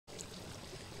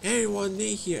Everyone,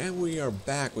 Nate here, and we are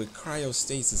back with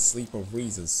Cryostasis Sleep of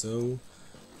Reason. So,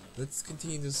 let's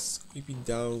continue this creepy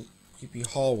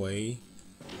hallway.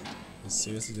 And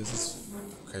seriously, this is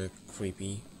kind of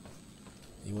creepy.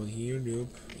 Anyone here?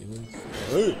 Nope. Anyone?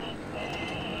 Oh!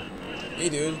 Hey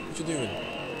dude, what you doing?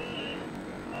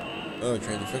 Oh,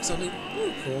 trying to fix something?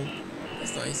 Oh, cool.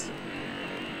 That's nice.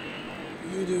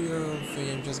 You do your own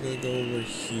thing, I'm just gonna go over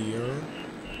here.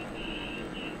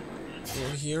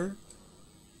 Over here?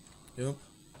 Nope.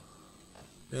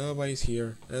 Nobody's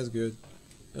here. That's good.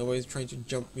 Nobody's trying to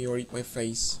jump me or eat my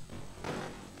face.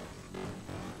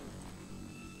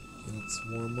 Okay, let's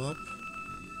warm up.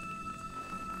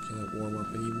 Cannot warm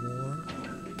up anymore.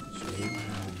 Shame.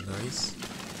 Nice.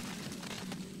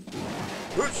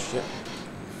 Oh shit.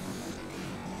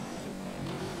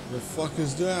 The fuck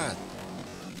is that?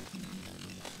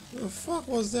 The fuck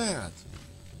was that?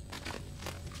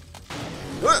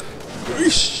 Ah! Oh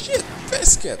shit!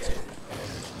 Biscuit!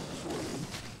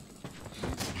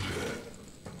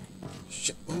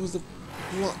 Shit, what was the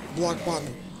block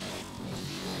button?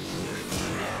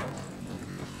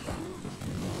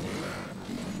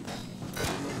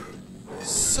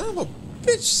 Son of a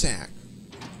bitch sack!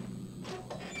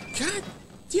 God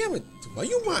damn it! What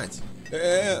you want?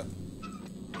 А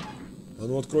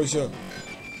ну откройся!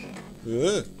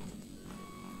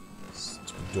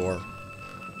 Stupid door.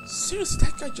 Seriously,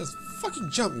 that guy just fucking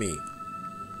jumped me.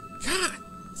 God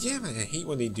damn it, I hate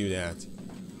when they do that.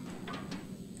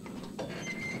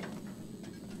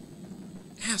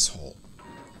 Asshole.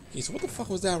 Okay, so what the fuck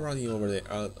was that running over there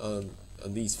on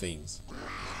these things?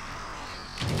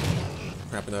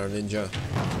 Crap, another ninja.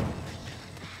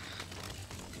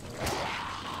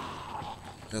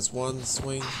 That's one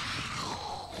swing.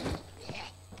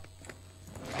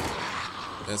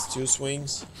 That's two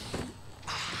swings.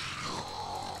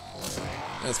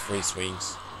 That's three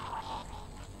swings.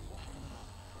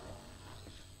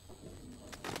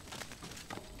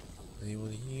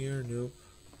 Anyone here? Nope.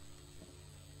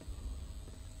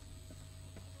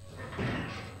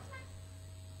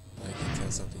 I can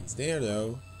tell something's there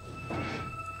though.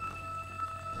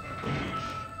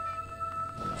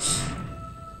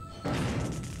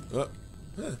 Oh,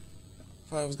 huh.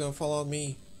 Thought it was gonna fall on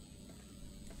me.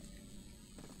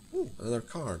 Ooh, another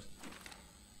card.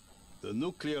 The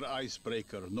nuclear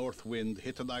icebreaker Northwind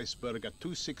hit an iceberg at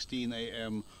 2:16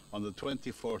 a.m. on the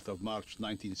 24th of March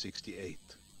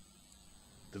 1968.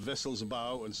 The vessel's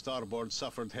bow and starboard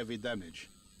suffered heavy damage,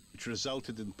 which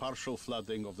resulted in partial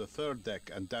flooding of the third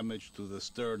deck and damage to the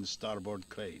stern starboard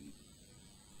crane.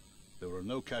 There were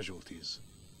no casualties,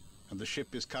 and the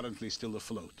ship is currently still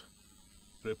afloat.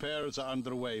 Repairs are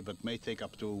underway but may take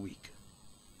up to a week.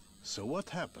 So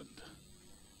what happened?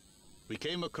 We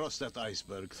came across that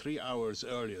iceberg 3 hours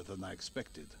earlier than I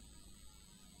expected.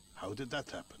 How did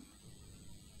that happen?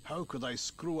 How could I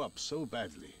screw up so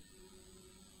badly?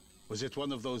 Was it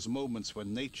one of those moments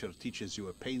when nature teaches you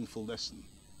a painful lesson,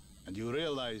 and you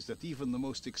realize that even the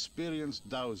most experienced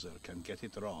dowser can get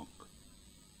it wrong?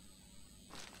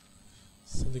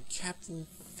 So the captain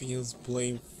feels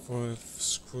blame for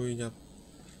screwing up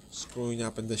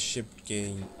and the ship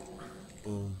getting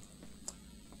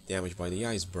damaged by the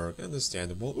iceberg.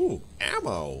 Understandable. Ooh,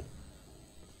 ammo!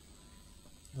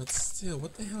 But still,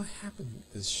 what the hell happened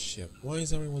to this ship? Why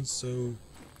is everyone so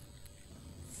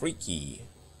freaky?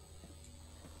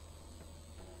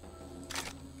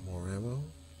 More ammo?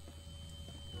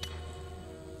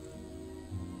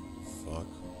 Fuck.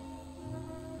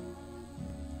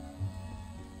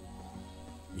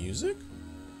 Music?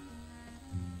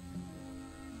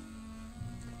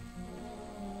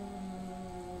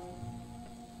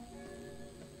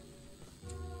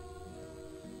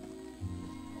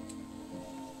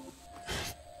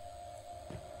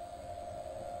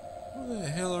 Who the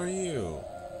hell are you?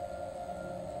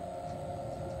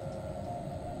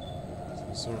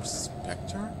 Some sort of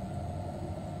specter?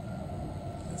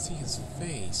 I can't see his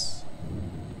face.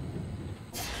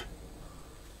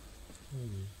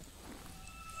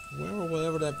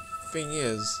 Whatever that thing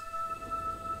is,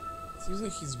 seems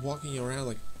like he's walking around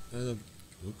like, oh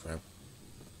crap,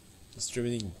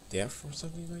 distributing death or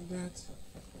something like that.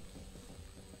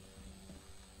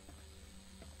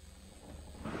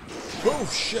 Oh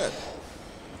shit!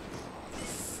 The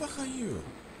fuck are you?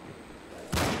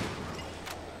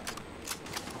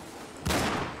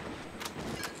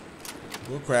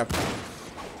 Oh crap.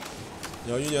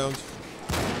 No you don't.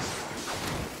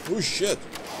 Oh shit!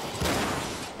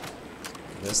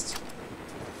 Missed.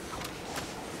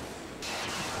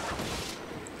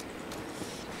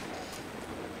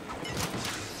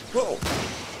 Whoa!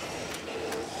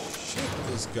 Shit,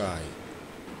 this guy.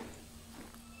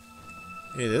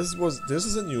 Hey, this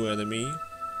is a new enemy.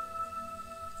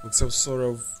 Like some sort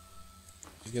of,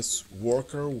 I guess,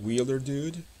 worker wielder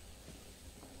dude.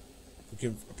 Who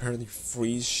can apparently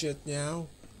freeze shit now.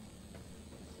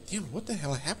 Damn, what the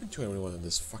hell happened to everyone on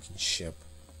this fucking ship?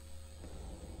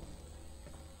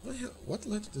 What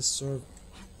led to this sort of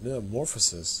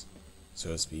metamorphosis,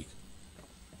 so to speak?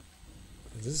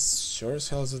 This sure as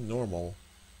hell isn't normal.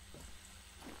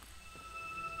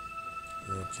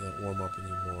 No, I can't warm up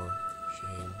anymore.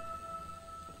 Shame.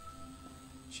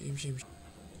 Shame, shame, shame.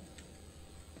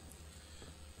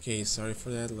 Okay, sorry for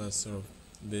that last sort of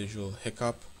visual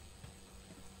hiccup.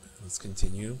 Let's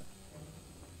continue.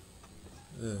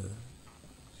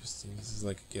 Interesting. This is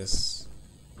like, I guess,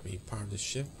 maybe part of the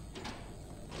ship.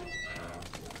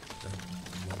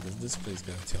 What is this place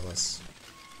gonna tell us?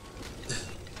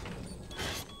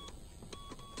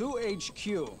 To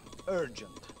HQ, urgent.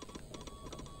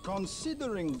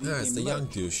 Considering the it's the young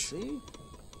douche.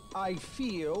 I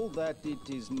feel that it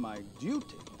is my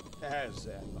duty as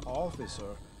an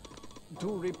officer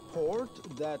to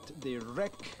report that the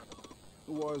wreck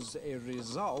was a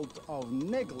result of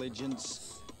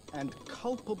negligence and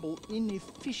culpable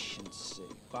inefficiency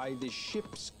by the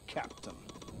ship's captain.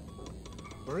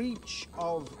 Breach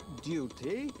of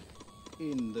duty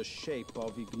in the shape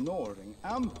of ignoring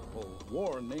ample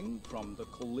warning from the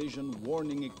collision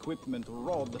warning equipment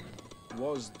rod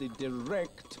was the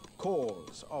direct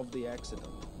cause of the accident.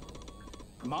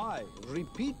 My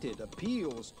repeated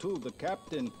appeals to the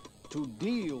captain to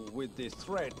deal with the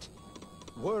threat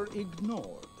were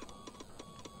ignored.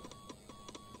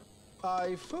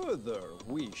 I further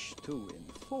wish to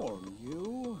inform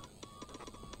you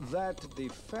that the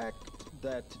fact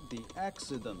that the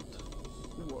accident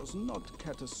was not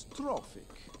catastrophic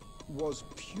was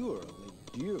purely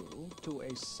due to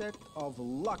a set of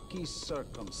lucky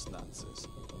circumstances,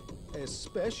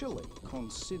 especially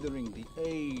considering the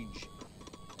age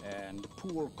and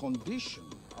poor condition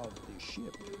of the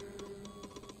ship.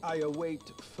 I await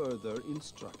further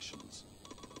instructions.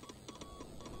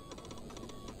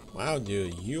 Wow,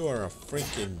 dude, you are a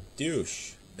freaking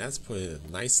douche. That's putting it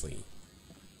nicely.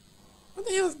 What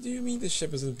the hell do you mean the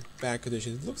ship is in bad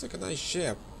condition? It looks like a nice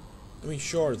ship. I mean,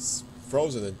 sure, it's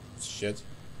frozen and shit,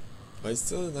 but it's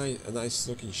still a nice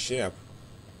looking ship.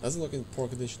 Doesn't look in poor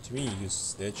condition to me, you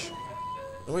snitch.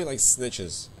 Nobody likes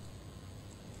snitches.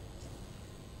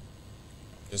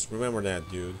 Just remember that,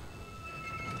 dude.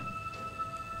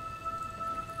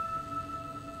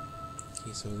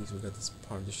 Okay, so at least we got this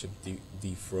part of the ship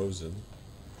defrozen.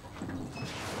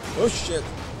 Oh shit!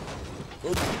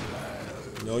 Oh.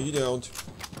 No, you don't.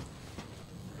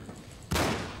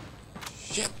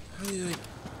 Shit! How did I?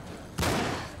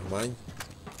 Never mind.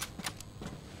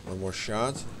 One more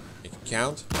shot. Make it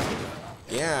count.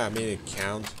 Yeah, I made it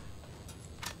count.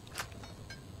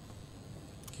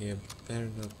 Okay, I better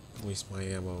not waste my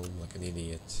ammo like an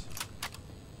idiot.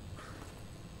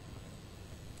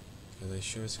 And I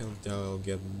sure as hell doubt I'll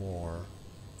get more.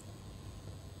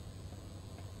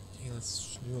 Okay,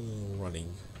 let's do a little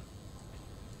running.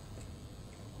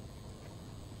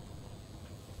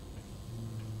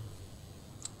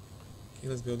 Okay,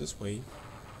 let's go this way.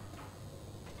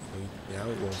 Wait, now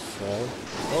it won't fall.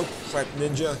 Oh crap,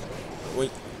 ninja!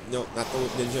 Wait, no, not the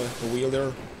ninja, the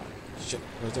wielder. Shit,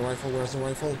 where's the rifle? Where's the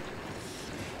rifle?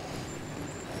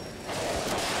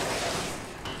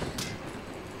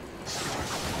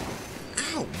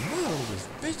 Ow, mother of this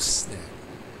bitch snap!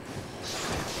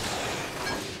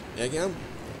 Yeah, get him?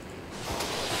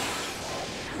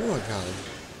 Oh, I got him.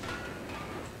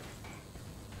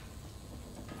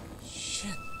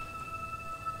 Shit.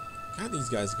 God, these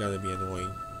guys gotta be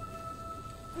annoying.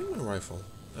 Where's my rifle?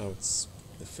 Oh, it's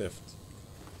the 5th.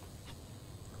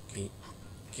 Okay.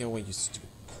 Can't wait, you stupid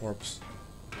corpse.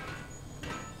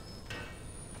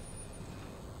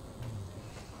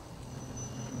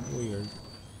 Weird.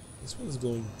 This one is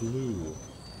glowing blue.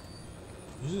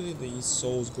 Usually these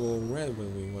souls glow red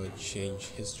when we want to change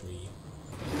history.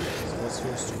 So what's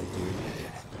your story, dude?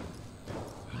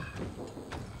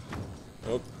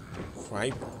 Oh,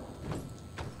 cripe.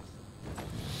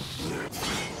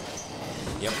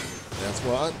 Yep, that's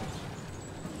what.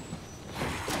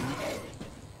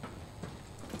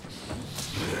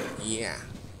 Yeah.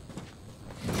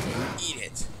 Eat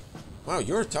it. Wow,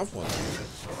 you're a tough one.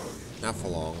 Not for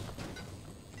long.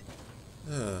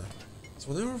 So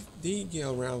whenever they get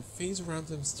around, things around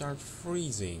them start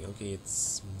freezing. Okay,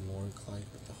 it's more inclined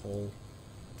with the whole.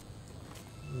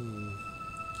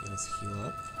 Okay, let's heal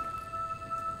up.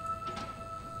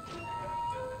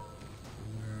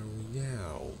 Where are we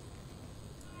now?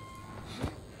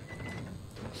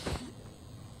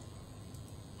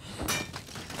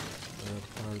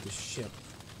 of the ship.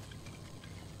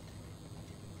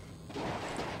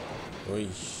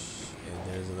 Oish. And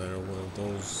there's another one of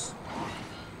those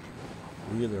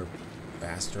weirder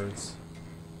bastards.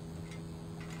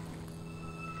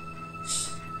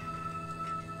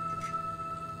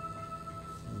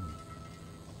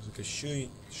 There's like a should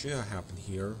happen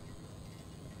here.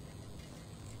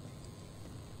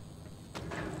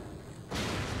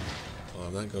 Oh,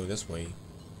 I'm not going this way.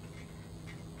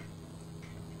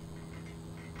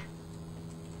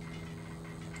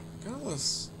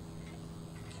 Gallus.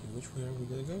 Okay, which way are we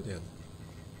gonna go then?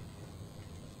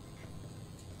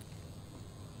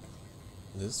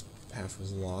 This path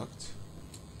was locked.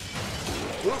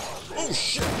 Oh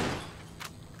shit!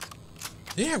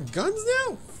 They have guns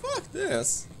now? Fuck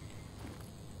this!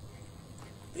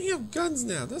 They have guns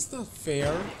now. That's not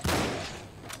fair.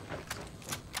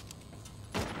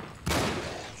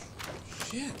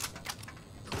 Shit!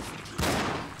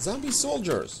 Zombie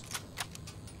soldiers!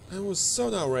 I was so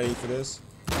not ready for this.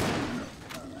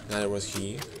 Neither was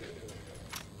he.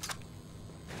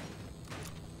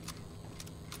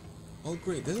 Oh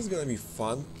great, this is gonna be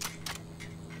fun.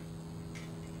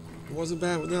 It wasn't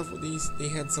bad enough with these. They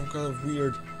had some kind of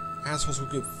weird assholes who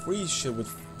could freeze shit with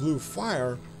blue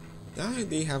fire. Now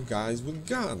they have guys with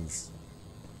guns.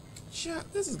 Yeah,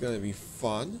 this is gonna be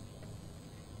fun.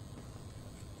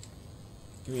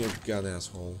 Give me a gun,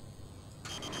 asshole.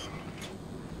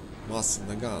 Moss in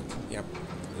the gun. Yep.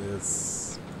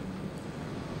 It's...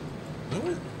 I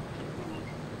want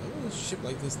a ship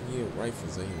like this near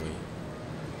rifles anyway.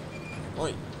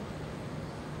 Oi!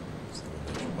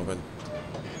 Open.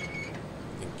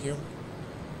 Thank you.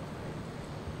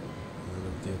 And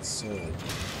a dead soul.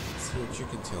 Let's see what you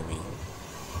can tell me.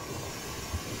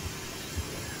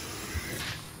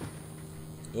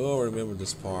 Oh, remember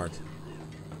this part.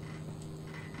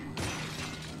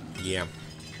 Yeah.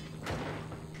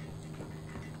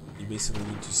 You basically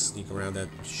need to sneak around that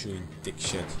shooting dick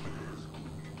shit.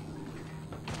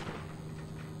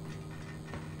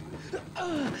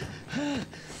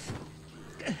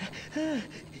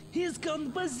 He's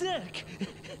gone berserk.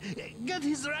 Get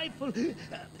his rifle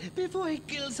before he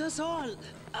kills us all.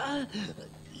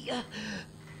 Yeah.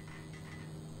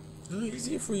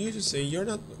 Easier for you to say. You're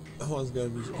not the one's gonna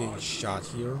be getting shot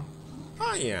here.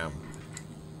 I am.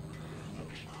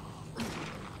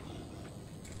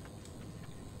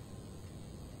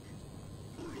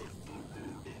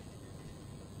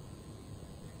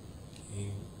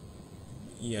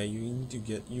 Yeah, you need to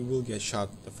get. You will get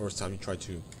shot the first time you try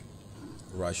to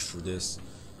rush through this.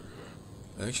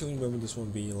 I actually remember this one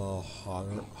being a lot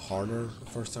harder the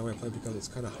first time I played because it's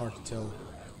kind of hard to tell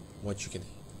what you can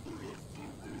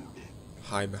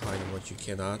hide behind and what you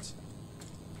cannot.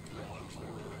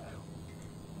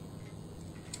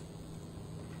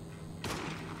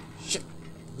 Shit!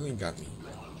 Really got me.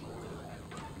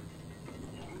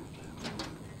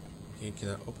 Okay, can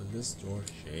I open this door?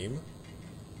 Shame.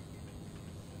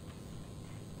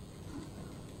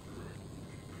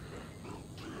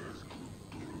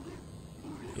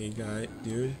 Hey guy,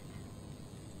 dude.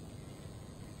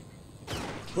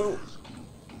 Whoa!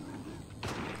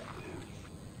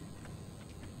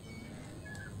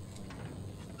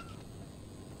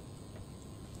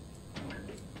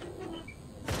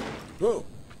 Whoa!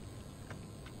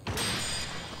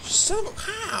 Son of a...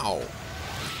 How?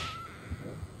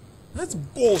 That's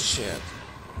bullshit!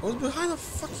 I was behind a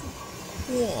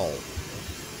fucking wall.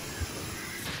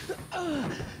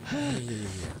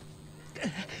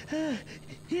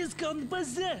 He's gone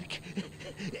berserk.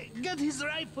 Get his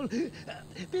rifle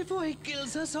before he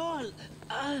kills us all.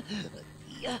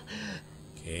 Yeah.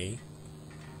 Okay.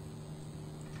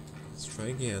 Let's try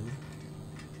again.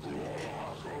 And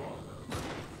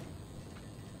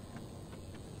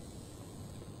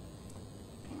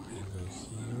go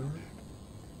here.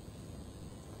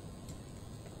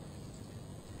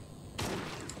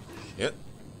 Shit.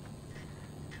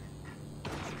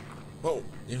 Whoa,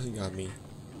 nearly got me.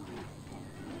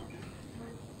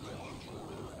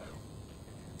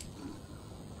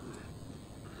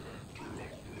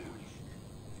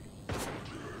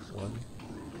 One,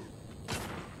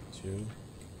 two.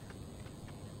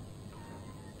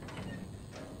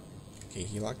 Okay,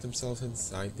 he locked himself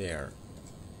inside there.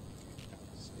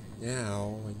 So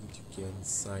now I need to get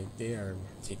inside there and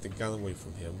take the gun away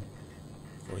from him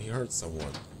before he hurts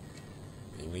someone.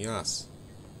 Namely us.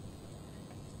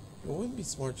 It wouldn't be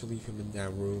smart to leave him in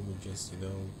that room and just, you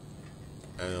know,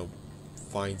 I don't know,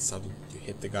 find something to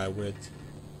hit the guy with.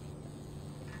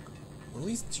 Or at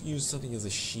least to use something as a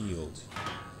shield.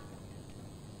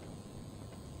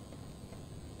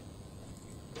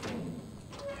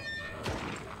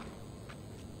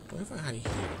 What if I hide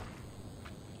here?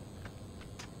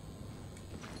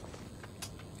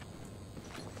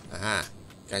 Aha,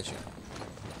 gotcha.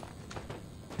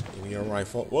 Give me your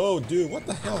rifle. Whoa, dude, what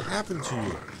the hell happened to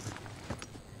you?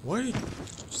 Why are you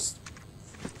just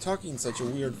talking in such a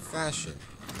weird fashion?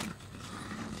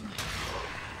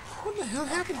 What the hell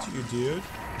happened to you, dude?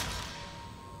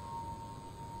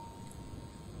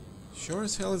 Sure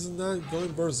as hell is not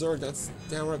going berserk. That's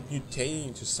downright mutating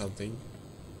into something.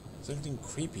 Something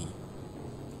creepy.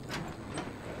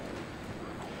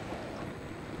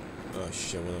 Oh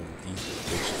shit, one of these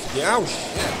bitches. Yeah, oh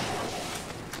shit!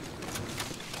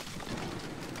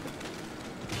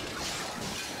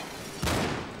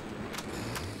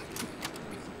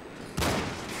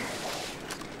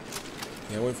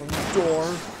 Get away from the door.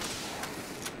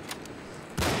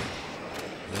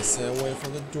 Let's stay away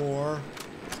from the door.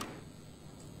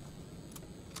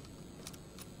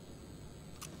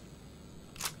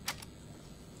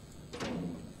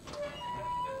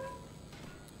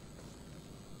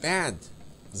 Bad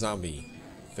zombie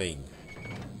thing.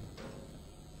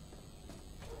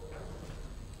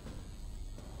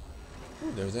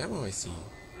 Oh, there's ammo I see.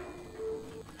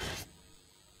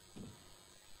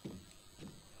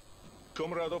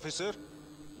 Comrade officer,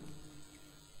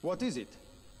 What is it?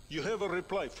 you have a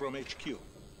reply from HQ.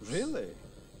 Really?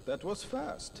 That was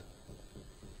fast.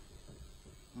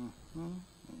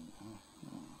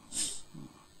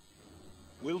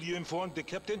 Will you inform the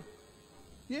captain?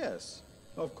 Yes,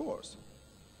 of course.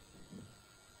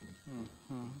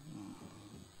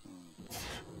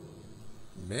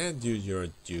 Man, dude, you're a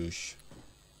douche.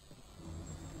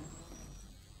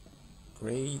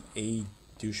 Grade A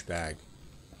douchebag.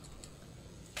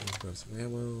 Let's grab some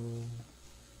ammo.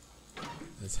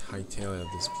 Let's hightail out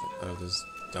of this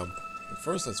dump. But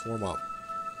first, let's warm up.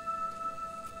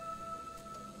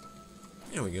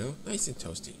 There we go, nice and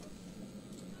toasty.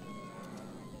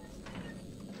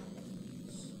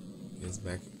 Gets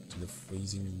back to the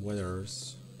freezing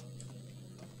weathers.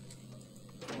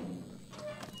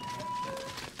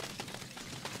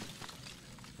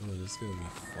 Oh, this is gonna be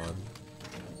fun.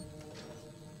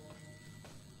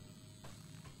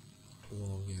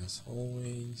 Long ass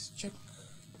hallways, check.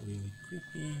 Really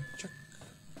creepy, check.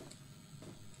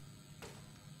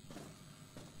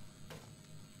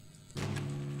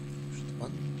 Push the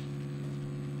button.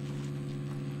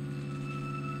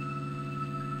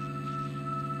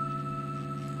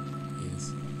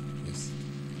 Yes, yes.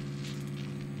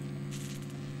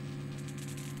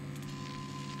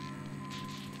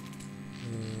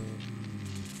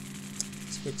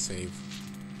 Let's quick save.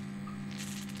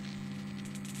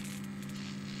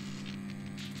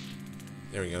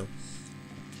 There we go.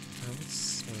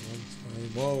 What's my run time?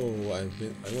 Whoa,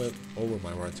 I went over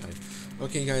my run time.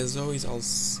 Okay, guys, as always,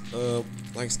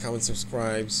 likes, comments,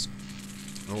 subscribes.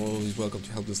 Always welcome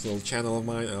to help this little channel of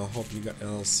mine.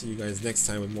 I'll see you guys next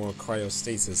time with more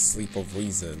Cryostasis, Sleep of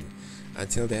Reason.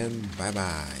 Until then, bye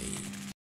bye.